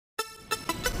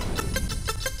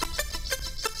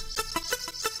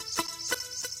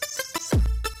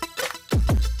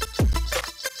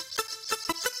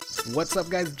What's up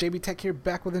guys, JB Tech here,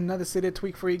 back with another Cydia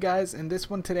tweak for you guys, and this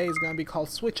one today is going to be called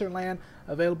SwitcherLand,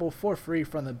 available for free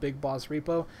from the BigBoss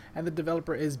repo, and the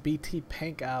developer is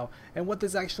BTPankow. And what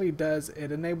this actually does,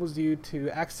 it enables you to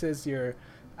access your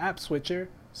app switcher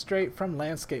straight from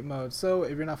landscape mode. So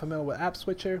if you're not familiar with app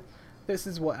switcher, this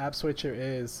is what app switcher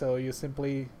is. So you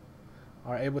simply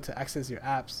are able to access your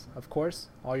apps, of course,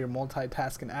 all your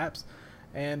multitasking apps,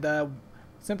 and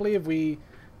simply if we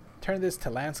turn this to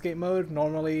landscape mode,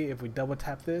 normally if we double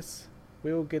tap this,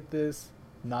 we will get this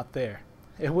not there.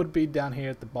 It would be down here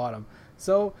at the bottom.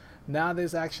 So now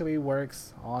this actually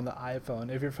works on the iPhone.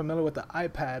 If you're familiar with the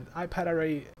iPad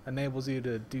already enables you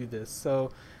to do this. So,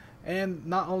 and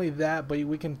not only that, but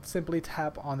we can simply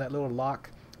tap on that little lock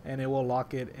and it will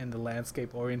lock it in the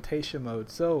landscape orientation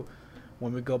mode. So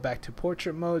when we go back to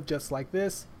portrait mode, just like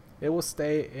this, it will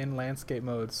stay in landscape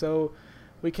mode. So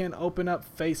we can open up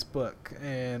Facebook,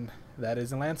 and that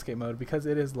is in landscape mode because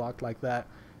it is locked like that.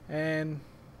 And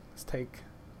let's take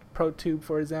ProTube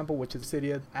for example, which is a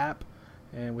Cydia app,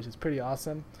 and which is pretty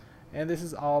awesome. And this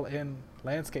is all in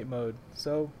landscape mode.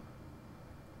 So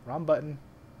wrong button,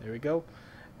 there we go.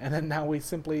 And then now we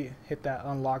simply hit that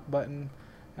unlock button,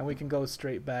 and we can go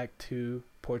straight back to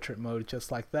portrait mode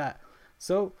just like that.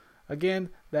 So again,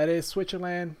 that is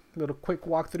SwitcherLand. Little quick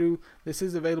walkthrough. This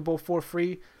is available for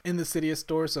free in the Cydia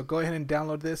store, so go ahead and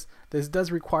download this. This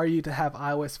does require you to have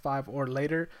iOS 5 or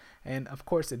later, and of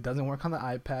course it doesn't work on the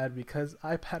iPad because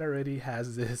iPad already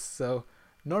has this, so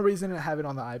no reason to have it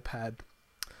on the iPad.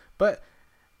 But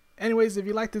anyways, if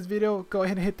you like this video, go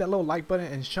ahead and hit that little like button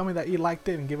and show me that you liked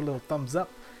it and give it a little thumbs up.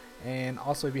 And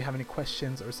also, if you have any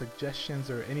questions or suggestions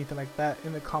or anything like that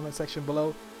in the comment section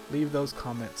below, leave those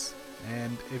comments.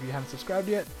 And if you haven't subscribed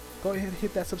yet, go ahead and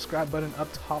hit that subscribe button up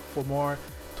top for more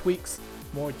tweaks,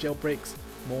 more jailbreaks,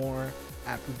 more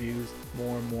app reviews,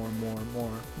 more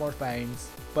things.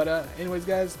 But anyways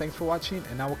guys, thanks for watching,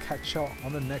 and I will catch y'all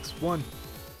on the next one.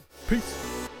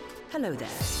 Peace. Hello there.